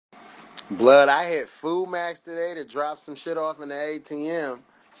Blood, I hit Food Max today to drop some shit off in the ATM.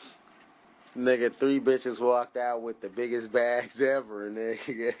 Nigga, three bitches walked out with the biggest bags ever,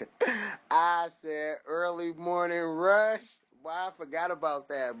 nigga. I said, early morning rush. Boy, I forgot about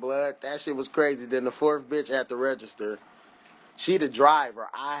that, blood. That shit was crazy. Then the fourth bitch at the register. She the driver.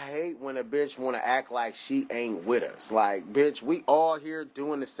 I hate when a bitch want to act like she ain't with us. Like, bitch, we all here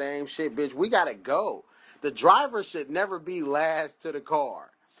doing the same shit, bitch. We gotta go. The driver should never be last to the car.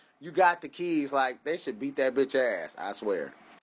 You got the keys. Like, they should beat that bitch ass. I swear.